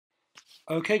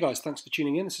Okay guys, thanks for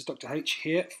tuning in. This is Dr. H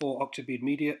here for Octo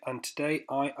Media, and today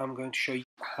I am going to show you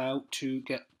how to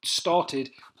get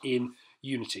started in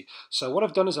Unity. So what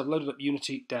I've done is I've loaded up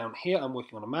Unity down here. I'm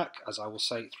working on a Mac, as I will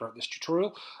say throughout this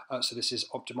tutorial. So this is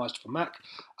optimized for Mac,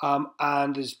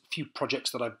 and there's a few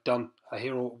projects that I've done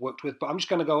here or worked with, but I'm just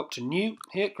going to go up to New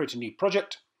here, create a new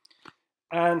project,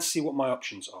 and see what my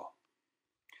options are.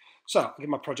 So I'll give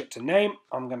my project a name.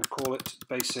 I'm going to call it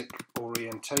Basic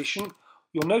Orientation.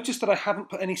 You'll notice that I haven't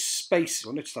put any spaces.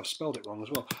 You'll notice I've spelled it wrong as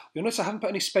well. You'll notice I haven't put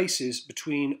any spaces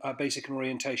between basic and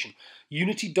orientation.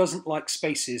 Unity doesn't like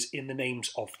spaces in the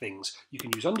names of things. You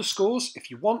can use underscores if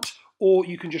you want, or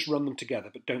you can just run them together,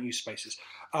 but don't use spaces.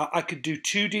 I could do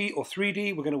 2D or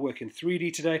 3D. We're going to work in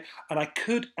 3D today, and I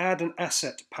could add an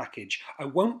asset package. I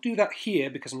won't do that here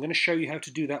because I'm going to show you how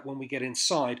to do that when we get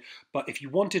inside, but if you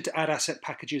wanted to add asset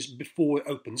packages before it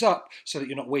opens up so that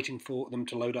you're not waiting for them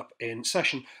to load up in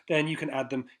session, then you can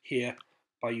add them here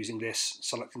by using this,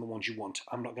 selecting the ones you want.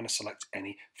 I'm not going to select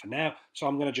any for now, so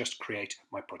I'm going to just create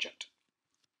my project.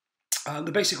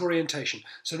 The basic orientation.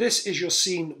 So this is your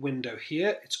scene window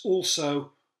here. It's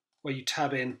also where you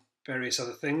tab in various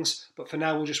other things, but for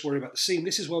now we'll just worry about the scene.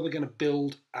 This is where we're going to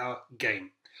build our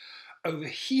game. Over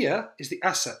here is the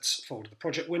Assets folder, the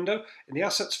project window. In the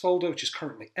Assets folder, which is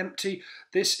currently empty,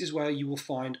 this is where you will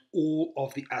find all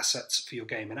of the assets for your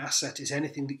game. An asset is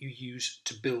anything that you use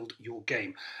to build your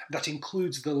game. That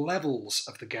includes the levels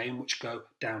of the game, which go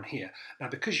down here. Now,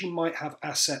 because you might have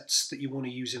assets that you want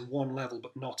to use in one level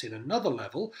but not in another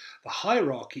level, the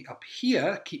hierarchy up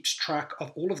here keeps track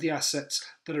of all of the assets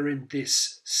that are in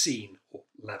this scene or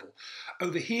level.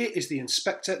 Over here is the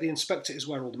inspector. The inspector is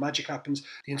where all the magic happens.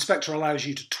 The inspector allows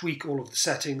you to tweak all of the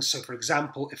settings. So for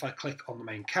example, if I click on the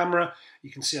main camera, you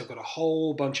can see I've got a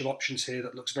whole bunch of options here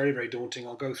that looks very, very daunting.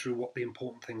 I'll go through what the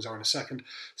important things are in a second.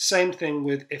 Same thing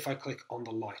with if I click on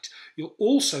the light. You'll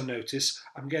also notice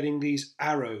I'm getting these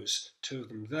arrows, two of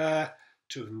them there,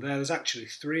 two of them there. There's actually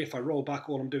three. If I roll back,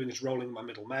 all I'm doing is rolling my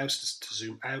middle mouse to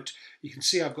zoom out. You can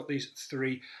see I've got these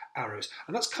three arrows.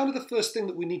 And that's kind of the first thing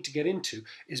that we need to get into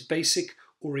is basic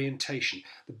orientation.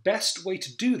 The best way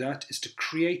to do that is to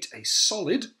create a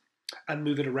solid and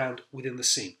move it around within the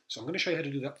scene. So I'm going to show you how to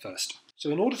do that first. So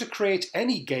in order to create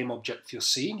any game object for your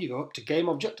scene, you go up to Game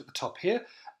Object at the top here,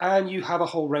 and you have a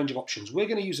whole range of options. We're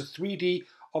going to use a 3D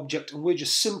object, and we're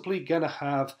just simply going to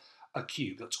have a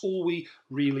cube. That's all we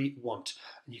really want.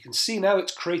 And you can see now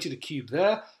it's created a cube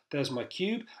there. There's my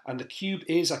cube, and the cube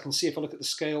is, I can see if I look at the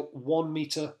scale, 1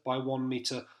 meter by 1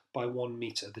 meter by 1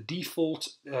 meter. The default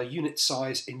unit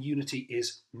size in Unity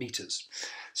is meters.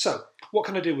 So what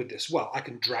can I do with this? Well, I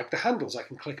can drag the handles. I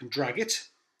can click and drag it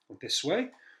this way,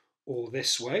 or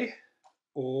this way,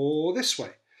 or this way.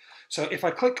 So if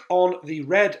I click on the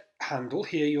red handle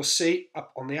here, you'll see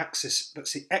up on the axis,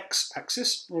 that's the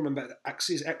x-axis. Remember the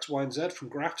axes, x, y, and z from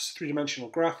graphs, three-dimensional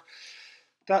graph.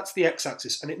 That's the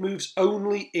x-axis, and it moves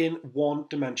only in one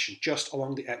dimension, just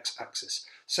along the x-axis.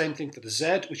 Same thing for the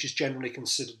z, which is generally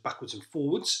considered backwards and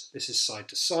forwards. This is side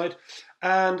to side.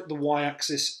 And the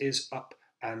y-axis is up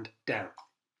and down.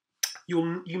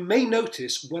 You may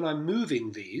notice when I'm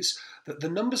moving these that the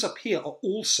numbers up here are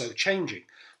also changing.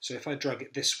 So if I drag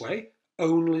it this way,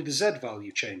 only the z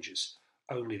value changes,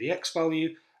 only the x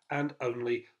value, and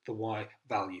only the y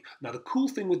value. Now the cool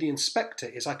thing with the inspector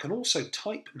is I can also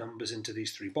type numbers into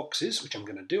these three boxes, which I'm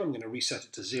going to do. I'm going to reset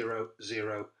it to 0,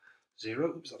 0, 0.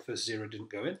 Oops, that first 0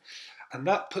 didn't go in. And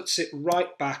that puts it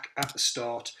right back at the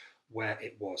start where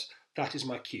it was. That is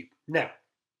my cube. Now,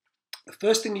 the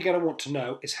first thing you're going to want to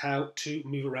know is how to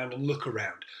move around and look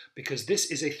around, because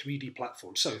this is a 3D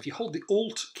platform. So if you hold the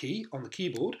Alt key on the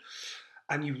keyboard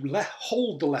and you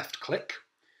hold the left click,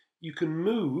 you can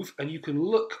move and you can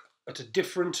look at a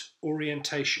different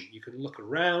orientation. You can look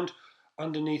around,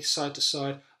 underneath, side to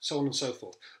side, so on and so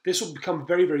forth. This will become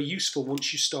very, very useful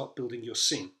once you start building your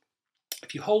scene.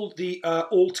 If you hold the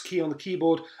Alt key on the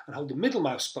keyboard and hold the middle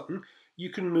mouse button,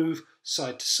 you can move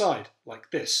side to side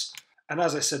like this. And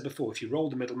as I said before, if you roll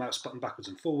the middle mouse button backwards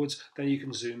and forwards, then you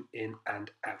can zoom in and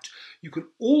out. You can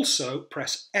also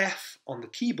press F on the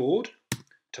keyboard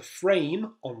to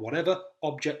frame on whatever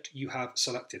object you have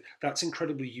selected. That's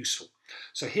incredibly useful.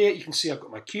 So here you can see I've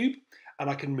got my cube and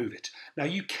I can move it. Now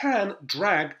you can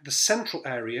drag the central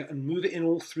area and move it in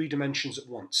all three dimensions at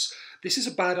once. This is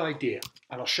a bad idea,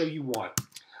 and I'll show you why.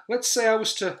 Let's say I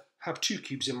was to have two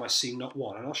cubes in my scene, not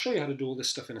one, and I'll show you how to do all this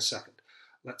stuff in a second.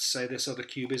 Let's say this other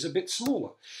cube is a bit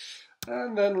smaller.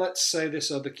 And then let's say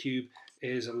this other cube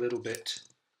is a little bit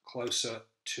closer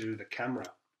to the camera.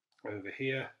 Over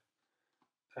here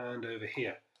and over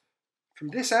here. From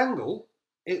this angle,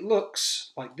 it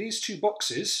looks like these two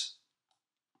boxes,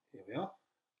 here we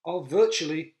are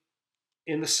virtually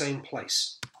in the same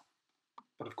place.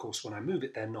 But of course, when I move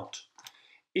it, they're not.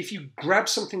 If you grab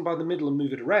something by the middle and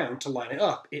move it around to line it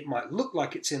up, it might look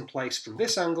like it's in place from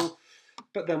this angle,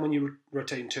 but then when you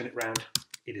rotate and turn it around,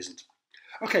 it isn't.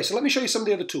 Okay, so let me show you some of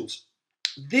the other tools.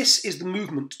 This is the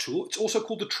movement tool. It's also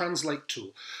called the translate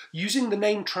tool. Using the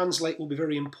name translate will be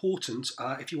very important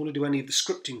if you want to do any of the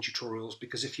scripting tutorials,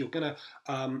 because if you're going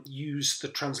to use the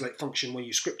translate function when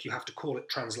you script, you have to call it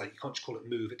translate. You can't just call it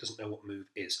move. It doesn't know what move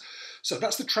is. So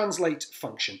that's the translate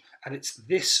function, and it's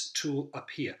this tool up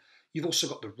here. You've also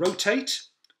got the rotate,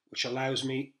 which allows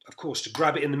me, of course, to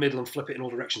grab it in the middle and flip it in all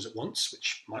directions at once,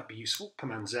 which might be useful.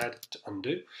 Command Z to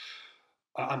undo.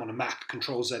 I'm on a Mac,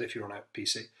 Control Z if you're on a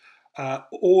PC.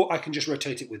 Or I can just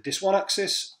rotate it with this one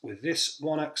axis, with this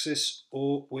one axis,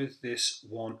 or with this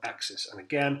one axis. And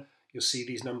again, you'll see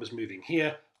these numbers moving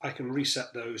here. I can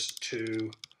reset those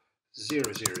to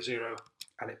 0, 0, 0,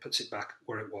 and it puts it back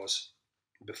where it was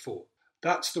before.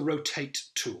 That's the rotate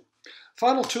tool.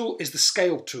 Final tool is the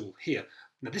scale tool here.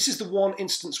 Now this is the one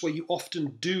instance where you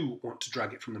often do want to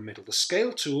drag it from the middle. The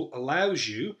scale tool allows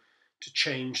you to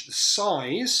change the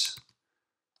size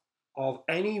of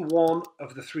any one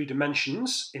of the 3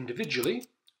 dimensions individually,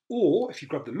 or if you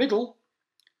grab the middle,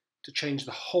 to change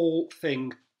the whole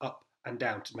thing up and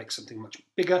down to make something much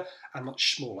bigger and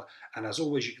much smaller. And as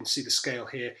always, you can see the scale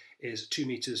here is 2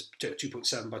 meters,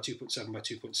 2.7 by 2.7 by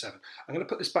 2.7. I'm going to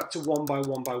put this back to 1 by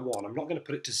 1 by 1. I'm not going to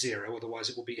put it to 0, otherwise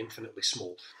it will be infinitely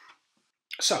small.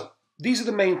 So these are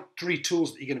the main 3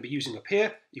 tools that you're going to be using up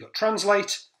here. You've got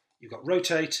translate, you've got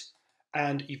rotate,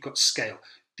 and you've got scale.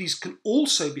 These can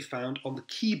also be found on the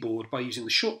keyboard by using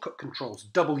the shortcut controls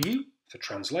W for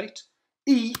translate,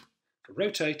 E for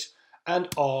rotate, and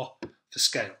R for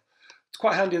scale. It's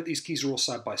quite handy that these keys are all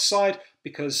side by side,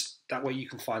 because that way you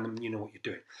can find them and you know what you're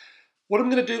doing. What I'm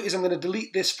going to do is I'm going to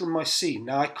delete this from my scene.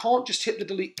 Now I can't just hit the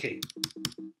delete key.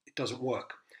 It doesn't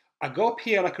work. I go up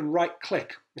here and I can right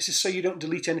click. This is so you don't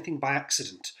delete anything by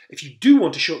accident. If you do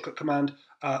want a shortcut command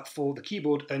for the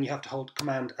keyboard, then you have to hold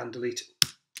Command and Delete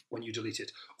when you delete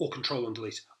it, or Control and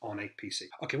Delete on a PC.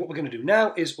 Okay, what we're going to do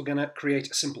now is we're going to create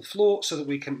a simple floor so that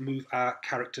we can move our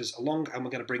characters along, and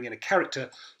we're going to bring in a character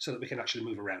so that we can actually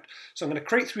move around. So I'm going to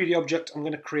create 3D object. I'm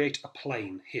going to create a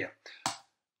plane here.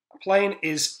 A plane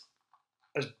is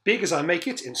as big as I make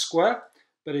it in square,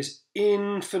 but is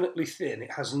infinitely thin.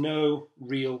 It has no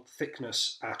real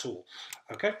thickness at all.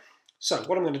 Okay, so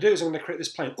what I'm going to do is I'm going to create this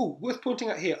plane. Oh, worth pointing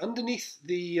out here, underneath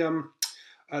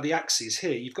the axes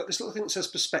here, you've got this little thing that says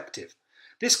perspective.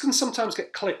 This can sometimes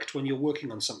get clicked when you're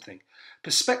working on something.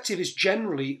 Perspective is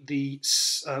generally the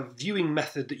viewing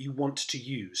method that you want to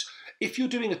use. If you're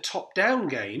doing a top-down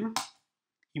game,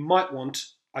 you might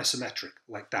want isometric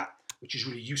like that, which is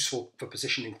really useful for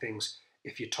positioning things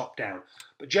if you're top-down.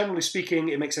 But generally speaking,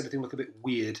 it makes everything look a bit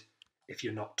weird if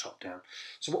you're not top-down.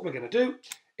 So what we're going to do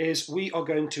is we are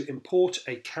going to import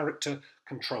a character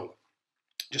controller,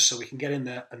 just so we can get in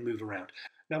there and move around.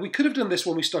 Now we could have done this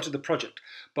when we started the project,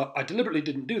 but I deliberately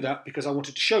didn't do that because I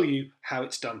wanted to show you how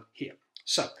it's done here.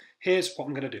 So here's what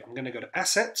I'm going to do. I'm going to go to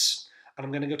Assets, and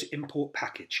I'm going to go to Import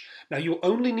Package. Now you'll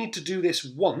only need to do this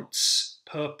once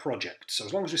per project. So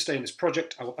as long as we stay in this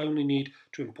project, I will only need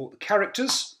to import the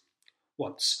characters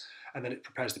once. And then it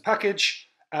prepares the package,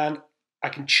 and I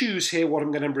can choose here what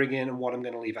I'm going to bring in and what I'm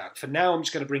going to leave out. For now, I'm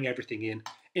just going to bring everything in,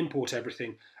 import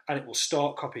everything, and it will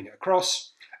start copying it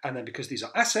across. And then because these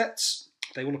are assets,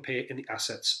 they will appear in the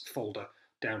assets folder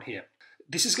down here.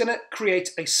 This is going to create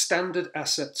a standard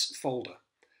assets folder.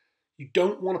 You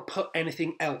don't want to put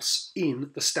anything else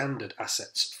in the standard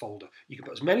assets folder. You can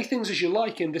put as many things as you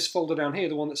like in this folder down here,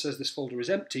 the one that says this folder is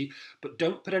empty, but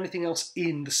don't put anything else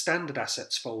in the standard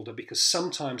assets folder, because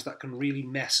sometimes that can really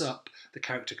mess up the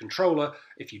character controller.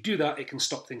 If you do that, it can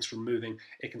stop things from moving,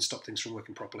 it can stop things from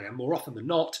working properly. And more often than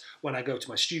not, when I go to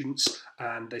my students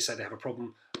and they say they have a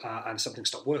problem and something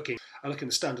stopped working, I look in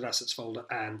the standard assets folder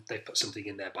and they put something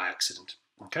in there by accident.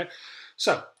 Okay,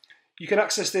 so you can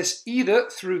access this either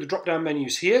through the drop-down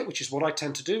menus here, which is what I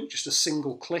tend to do, just a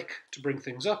single click to bring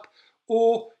things up,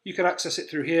 or you can access it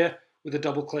through here with a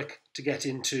double click to get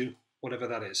into whatever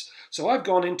that is. So I've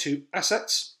gone into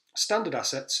Assets, Standard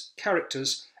Assets,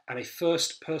 Characters, and a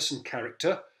first-person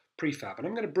character prefab, and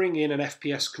I'm going to bring in an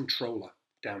FPS controller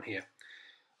down here.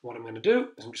 What I'm going to do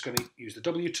is I'm just going to use the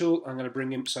W tool. I'm going to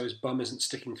bring him so his bum isn't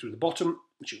sticking through the bottom,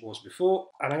 which it was before,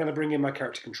 and I'm going to bring in my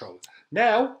character controller.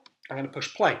 Now I'm going to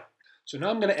push play. So now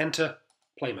I'm going to enter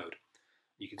play mode.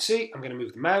 You can see I'm going to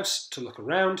move the mouse to look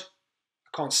around.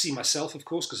 I can't see myself, of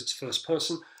course, because it's first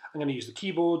person. I'm going to use the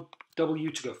keyboard,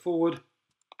 W to go forward,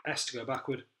 S to go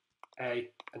backward, A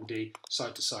and D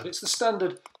side to side. It's the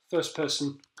standard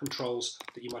first-person controls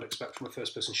that you might expect from a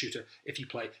first-person shooter if you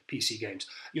play PC games.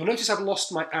 You'll notice I've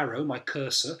lost my arrow, my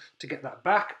cursor. To get that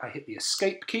back, I hit the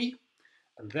escape key,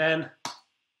 and then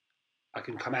I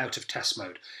can come out of test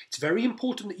mode. It's very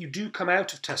important that you do come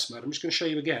out of test mode. I'm just going to show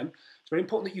you again. It's very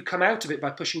important that you come out of it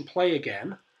by pushing play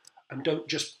again and don't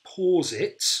just pause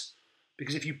it,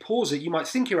 because if you pause it, you might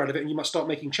think you're out of it and you might start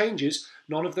making changes.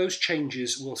 None of those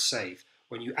changes will save.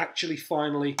 When you actually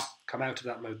finally come out of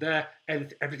that mode there,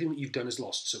 everything that you've done is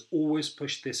lost. So always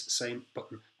push this same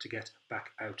button to get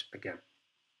back out again.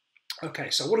 Okay,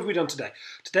 so what have we done today?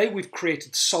 Today we've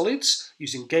created solids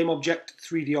using game object,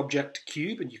 3D object,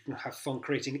 cube, and you can have fun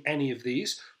creating any of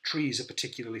these. Trees are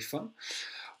particularly fun.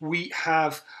 We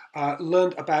have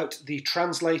learned about the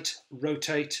translate,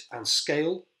 rotate, and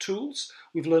scale tools.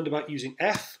 We've learned about using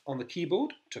F on the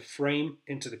keyboard to frame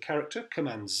into the character.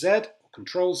 Command Z or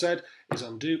Control Z is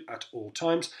undo at all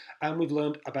times. And we've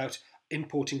learned about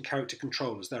importing character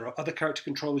controllers. There are other character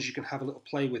controllers you can have a little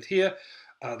play with here.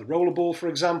 The rollerball, for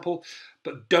example,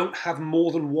 but don't have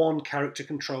more than one character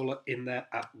controller in there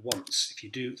at once. If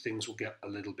you do, things will get a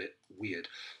little bit weird.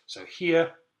 So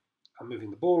here, I'm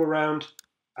moving the ball around,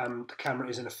 and the camera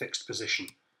is in a fixed position.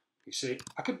 You see,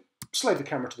 I could slide the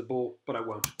camera to the ball, but I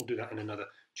won't. We'll do that in another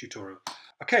tutorial.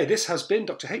 Okay, this has been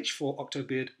Dr. H for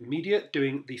Octobeard Media,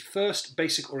 doing the first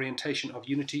basic orientation of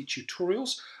Unity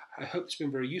tutorials. I hope it's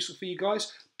been very useful for you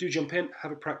guys. Do jump in,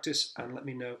 have a practice, and let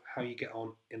me know how you get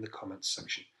on in the comments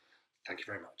section. Thank you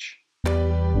very much.